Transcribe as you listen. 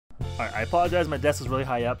Alright, I apologize, my desk is really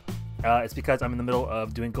high up. It's because I'm in the middle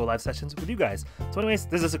of doing go live sessions with you guys. So anyways,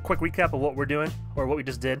 this is a quick recap of what we're doing, or what we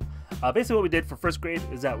just did. Basically what we did for first grade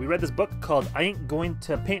is that we read this book called I Ain't Going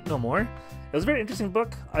to Paint No More. It was a very interesting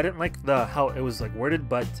book. I didn't like how it was like worded,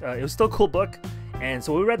 but it was still a cool book. And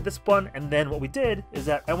so we read this one, and then what we did is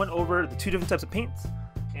that I went over the two different types of paints,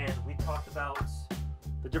 and we talked about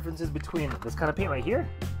the differences between this kind of paint right here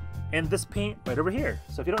and this paint right over here.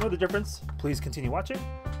 So if you don't know the difference, please continue watching.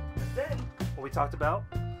 And then what we talked about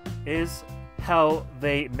is how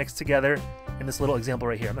they mix together in this little example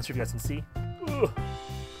right here. I'm not sure if you guys can see. Ooh,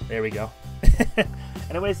 there we go.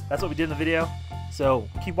 Anyways, that's what we did in the video. So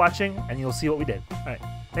keep watching and you'll see what we did. All right,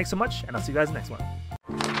 thanks so much, and I'll see you guys in the next one.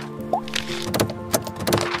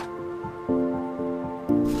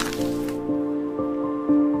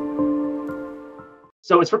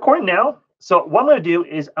 So it's recording now. So what I'm going to do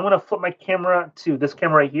is I'm going to flip my camera to this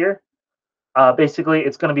camera right here. Basically,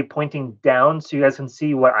 it's going to be pointing down so you guys can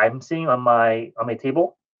see what I'm seeing on my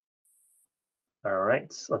table. All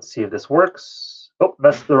right, let's see if this works. Oh,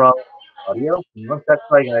 that's the wrong audio. That's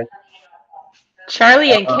right, guys.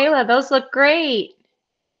 Charlie and Kayla, those look great.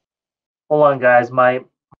 Hold on, guys. My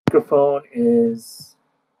microphone is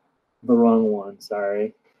the wrong one.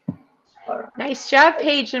 Sorry. Right. Nice job,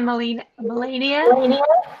 Paige and Melania.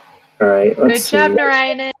 All right. Let's see. Good job,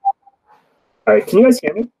 Narayanan. All right. Can you guys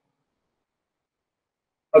hear me?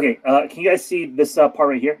 Okay. Can you guys see this part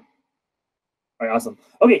right here? All right. Awesome.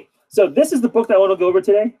 Okay. So this is the book that I want to go over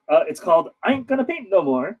today. It's called I Ain't Gonna Paint No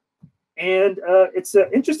More. And it's an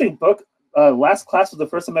interesting book. Last class was the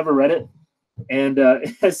first time I ever read it. And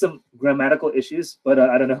it has some grammatical issues, but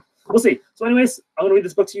I don't know. We'll see. So anyways, I'm going to read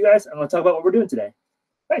this book to you guys. I'm going to talk about what we're doing today.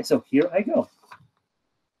 All right. So here I go.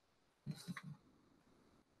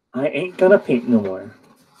 I ain't gonna paint no more.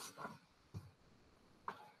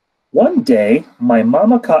 One day, my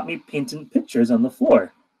mama caught me painting pictures on the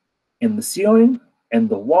floor, in the ceiling, and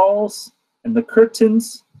the walls, and the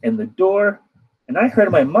curtains, and the door, and I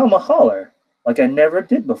heard my mama holler like I never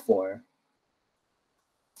did before.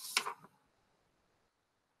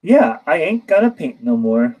 Yeah, I ain't gonna paint no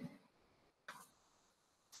more.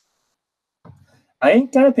 I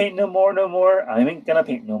ain't gonna paint no more, no more. I ain't gonna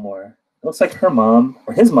paint no more. It looks like her mom,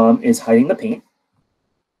 or his mom, is hiding the paint.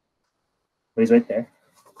 But he's right there.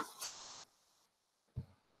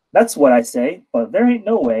 That's what I say, but there ain't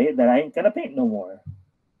no way that I ain't gonna paint no more.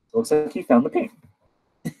 It looks like he found the paint.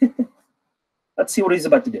 Let's see what he's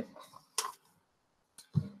about to do.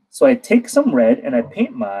 So I take some red and I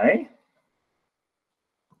paint my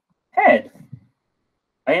head.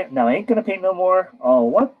 Now I ain't gonna paint no more. Oh,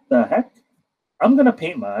 what the heck? I'm gonna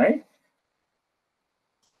paint my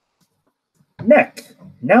neck.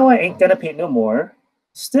 Now I ain't gonna paint no more.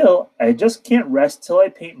 Still, I just can't rest till I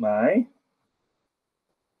paint my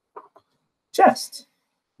chest.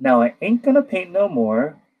 Now I ain't gonna paint no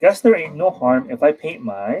more. Guess there ain't no harm if I paint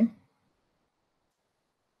my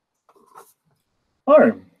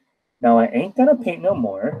arm. Now I ain't gonna paint no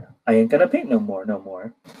more. I ain't gonna paint no more, no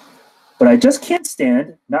more. But I just can't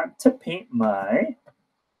stand not to paint my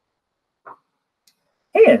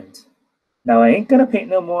hand. Now I ain't gonna paint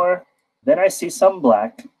no more. Then I see some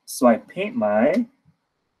black, so I paint my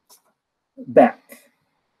back.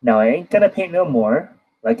 Now I ain't gonna paint no more.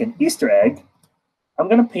 Like an Easter egg, I'm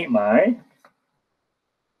gonna paint my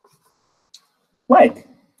leg.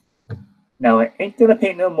 Now I ain't gonna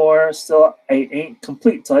paint no more. Still, I ain't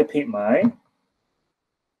complete till I paint my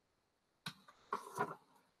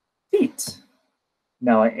feet.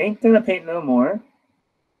 Now I ain't gonna paint no more.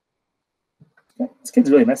 This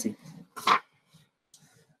kid's really messy.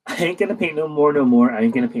 I ain't gonna paint no more, no more. I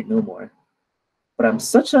ain't gonna paint no more. But I'm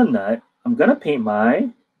such a nut. I'm gonna paint my,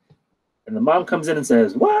 and the mom comes in and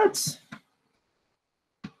says, "What?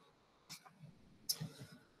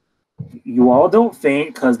 You all don't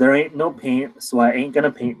faint because there ain't no paint, so I ain't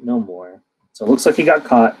gonna paint no more." So it looks like he got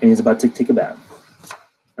caught and he's about to take a bath.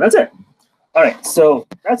 And that's it. All right, so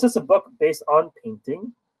that's just a book based on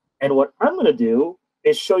painting. And what I'm gonna do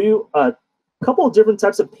is show you a couple of different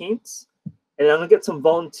types of paints, and I'm gonna get some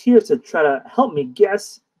volunteers to try to help me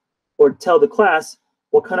guess or tell the class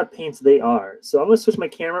what kind of paints they are. So I'm gonna switch my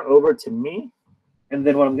camera over to me, and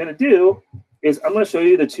then what I'm gonna do is I'm gonna show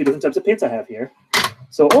you the two different types of paints I have here.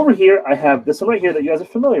 So over here, I have this one right here that you guys are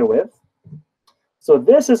familiar with. So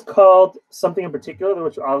this is called something in particular,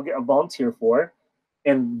 which I'll get a volunteer for.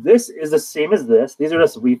 And this is the same as this. These are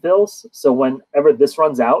just refills. So whenever this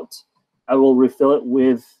runs out, I will refill it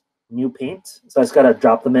with new paint. So I just gotta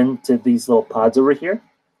drop them into these little pods over here.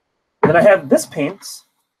 And then I have this paint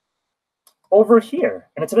over here,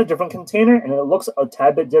 and it's in a different container, and it looks a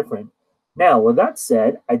tad bit different. Now, with that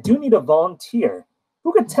said, I do need a volunteer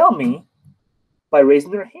who could tell me by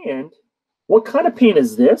raising their hand, what kind of paint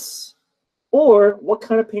is this? Or what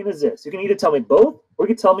kind of paint is this? You can either tell me both, or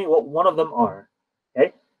you can tell me what one of them are.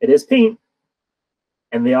 Okay, it is paint,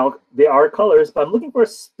 and they are colors, but I'm looking for a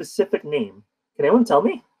specific name. Can anyone tell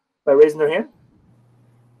me by raising their hand?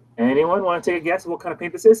 Anyone want to take a guess what kind of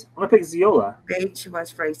paint this is? I'm gonna pick Ziola. Paige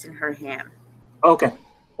was raising her hand. Okay,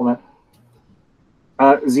 hold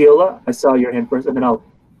on. Ziola, I saw your hand first, and then I'll.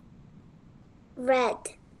 Red.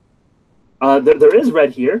 There is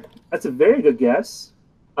red here. That's a very good guess.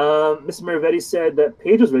 Ms. Miravetti said that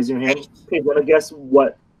Paige was raising her hand. Paige, want to guess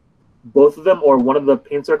what both of them or one of the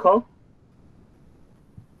paints are called?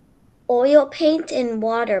 Oil paint and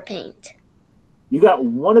water paint. You got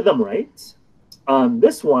one of them right.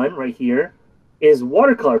 This one right here is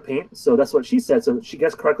watercolor paint, so that's what she said. So she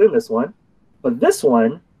guessed correctly in this one. But this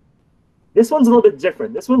one's a little bit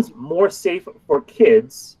different. This one's more safe for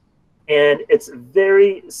kids, and it's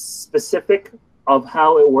very specific of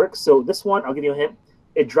how it works. So this one, I'll give you a hint.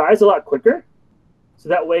 It dries a lot quicker, so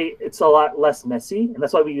that way it's a lot less messy, and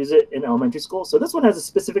that's why we use it in elementary school. So this one has a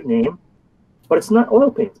specific name, but it's not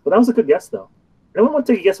oil paint. But that was a good guess, though. Anyone want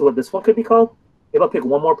to take a guess what this one could be called? If I'll pick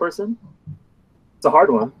one more person. It's a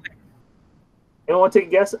hard one. Anyone want to take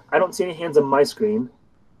a guess? I don't see any hands on my screen.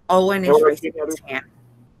 Owen is raising his hand.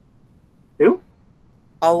 Who?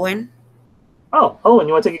 Owen. Oh, Owen,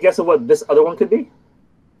 you want to take a guess of what this other one could be?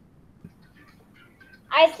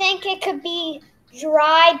 I think it could be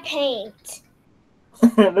dry paint.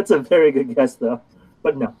 That's a very good guess, though.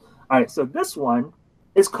 But no. All right, so this one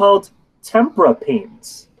is called tempera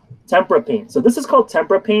paint. Tempera paint. So this is called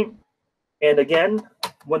tempera paint. And again,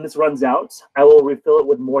 when this runs out, I will refill it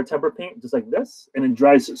with more tempera paint, just like this, and it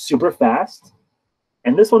dries super fast.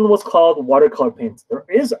 And this one was called watercolor paint. There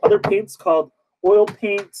is other paints called oil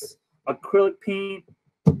paints, acrylic paint.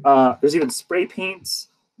 There's even spray paints,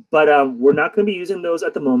 but we're not going to be using those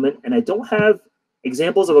at the moment. And I don't have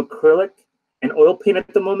examples of acrylic and oil paint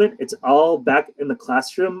at the moment. It's all back in the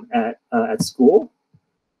classroom at school.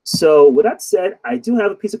 So with that said, I do have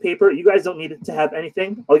a piece of paper. You guys don't need to have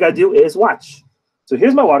anything. All you got to do is watch. So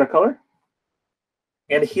here's my watercolor.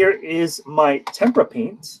 And here is my tempera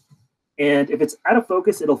paint. And if it's out of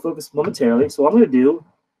focus, it'll focus momentarily. So what I'm going to do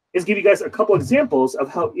is give you guys a couple examples of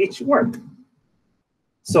how each work.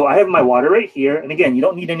 So I have my water right here. And again, you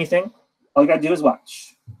don't need anything. All you got to do is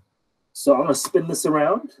watch. So I'm going to spin this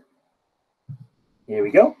around. Here we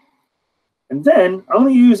go. And then I'm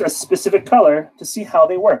going to use a specific color to see how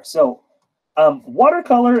they work. So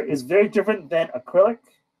watercolor is very different than acrylic.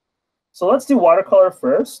 So let's do watercolor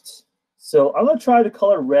first. So I'm going to try to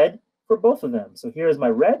color red for both of them. So here is my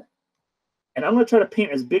red. And I'm going to try to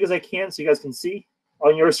paint as big as I can so you guys can see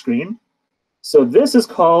on your screen. So this is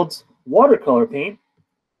called watercolor paint.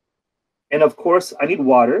 And of course, I need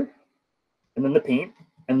water, and then the paint,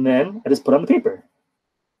 and then I just put on the paper.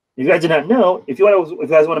 If you guys did not know, if you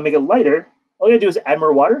guys want to make it lighter, all you gotta do is add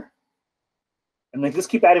more water, and then just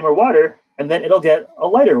keep adding more water, and then it'll get a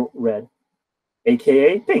lighter red,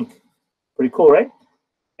 aka pink. Pretty cool, right?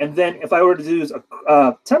 And then if I were to use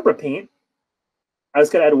a tempera paint, I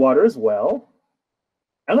just gotta add water as well.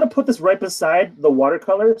 I'm gonna put this right beside the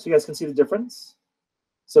watercolor so you guys can see the difference.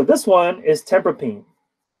 So this one is tempera paint.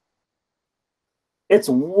 It's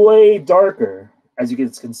way darker, as you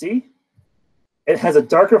guys can see. It has a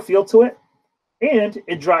darker feel to it, and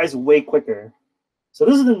it dries way quicker. So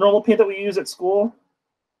this is the normal paint that we use at school.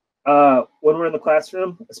 When we're in the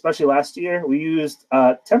classroom, especially last year, we used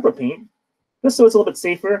tempera paint, just so it's a little bit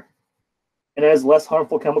safer and it has less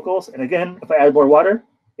harmful chemicals. And again, if I add more water,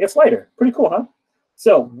 it's lighter. Pretty cool, huh?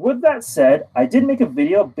 So with that said, I did make a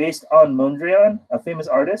video based on Mondrian, a famous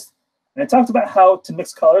artist, and I talked about how to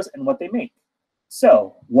mix colors and what they make.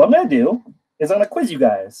 So what I'm going to do is I'm going to quiz you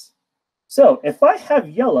guys. So if I have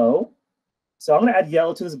yellow, so I'm going to add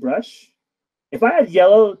yellow to this brush. If I add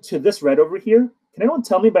yellow to this red over here, can anyone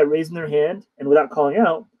tell me by raising their hand and without calling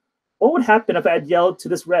out, what would happen if I add yellow to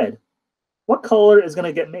this red? What color is going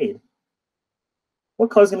to get made? What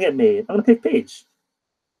color is going to get made? I'm going to pick Paige.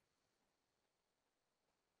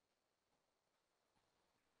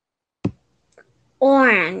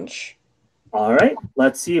 Orange. All right,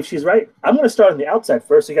 let's see if she's right. I'm going to start on the outside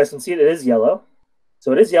first so you guys can see it is yellow.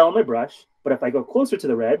 So it is yellow on my brush, but if I go closer to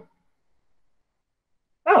the red,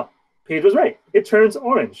 oh, Paige was right. It turns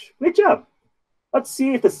orange. Great job. Let's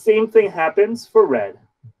see if the same thing happens for red.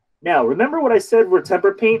 Now, remember what I said for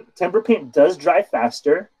tempera paint? Tempera paint does dry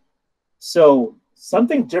faster, so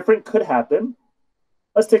something different could happen.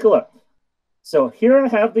 Let's take a look. So here I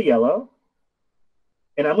have the yellow.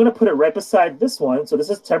 And I'm going to put it right beside this one. So this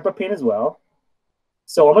is tempera paint as well.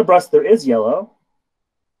 So on my brush, there is yellow.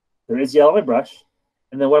 There is yellow on my brush.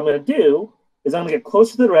 And then what I'm going to do is I'm going to get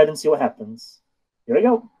closer to the red and see what happens. Here we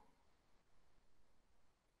go.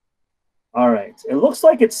 All right. It looks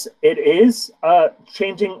like it is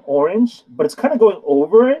changing orange, but it's kind of going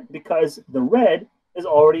over it because the red is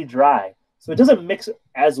already dry. So it doesn't mix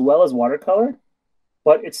as well as watercolor,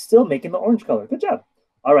 but it's still making the orange color. Good job.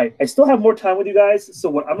 All right. I still have more time with you guys. So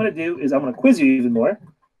what I'm going to do is I'm going to quiz you even more.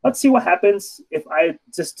 Let's see what happens if I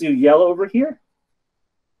just do yellow over here.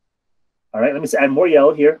 All right. Let me add more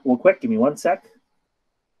yellow here real quick. Give me 1 sec.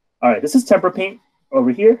 All right. This is tempera paint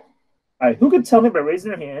over here. All right. Who could tell me by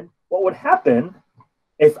raising their hand what would happen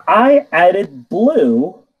if I added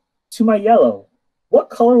blue to my yellow? What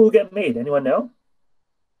color will get made? Anyone know?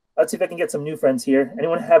 Let's see if I can get some new friends here.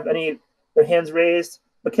 Anyone have their hands raised?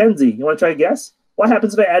 Mackenzie, you want to try a guess? What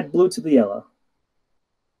happens if I add blue to the yellow?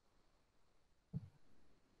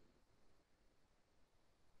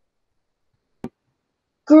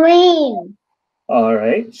 Green. All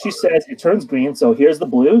right. She says it turns green. So here's the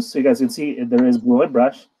blue. So you guys can see there is blue in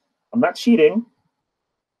brush. I'm not cheating.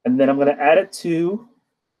 And then I'm going to add it to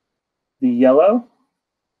the yellow.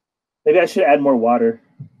 Maybe I should add more water.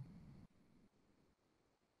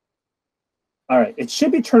 All right. It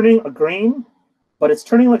should be turning a green, but it's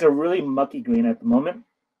turning like a really mucky green at the moment.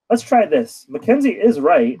 Let's try this. Mackenzie is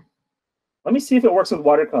right. Let me see if it works with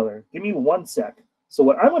watercolor. Give me 1 sec. So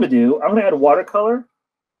what I'm going to do, I'm going to add watercolor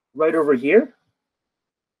right over here.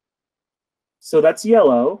 So that's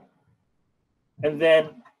yellow. And then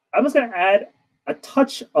I'm just going to add a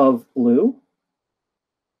touch of blue.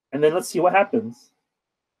 And then let's see what happens.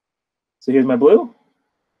 So here's my blue.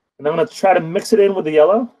 And I'm going to try to mix it in with the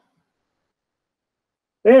yellow.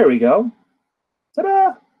 There we go.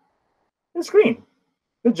 Ta-da! It's green.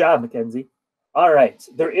 Good job, Mackenzie. All right.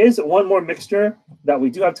 There is one more mixture that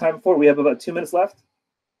we do have time for. We have about 2 minutes left.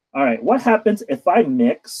 All right. What happens if I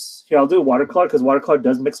mix? Here, I'll do watercolor because watercolor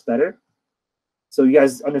does mix better. So you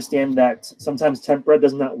guys understand that sometimes tempera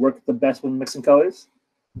does not work the best when mixing colors.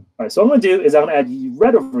 All right. So what I'm going to do is I'm going to add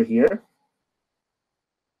red over here.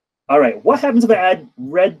 All right. What happens if I add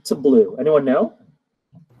red to blue? Anyone know?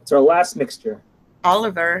 It's our last mixture.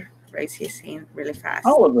 Oliver raised his hand really fast.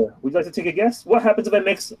 Oliver, would you like to take a guess? What happens if I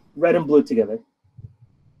mix red and blue together?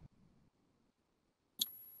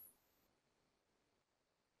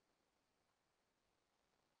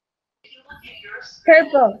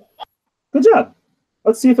 Purple. Good job.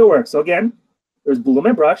 Let's see if it works. So again, there's blue on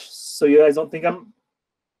my brush, so you guys don't think I'm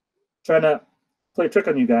trying to play a trick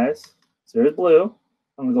on you guys. So there's blue.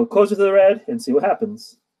 I'm going to go closer to the red and see what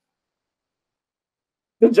happens.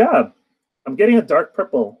 Good job. I'm getting a dark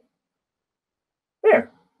purple. There.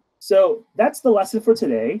 So that's the lesson for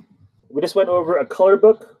today. We just went over a color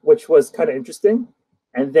book, which was kind of interesting.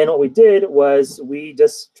 And then what we did was we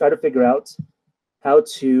just tried to figure out how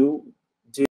to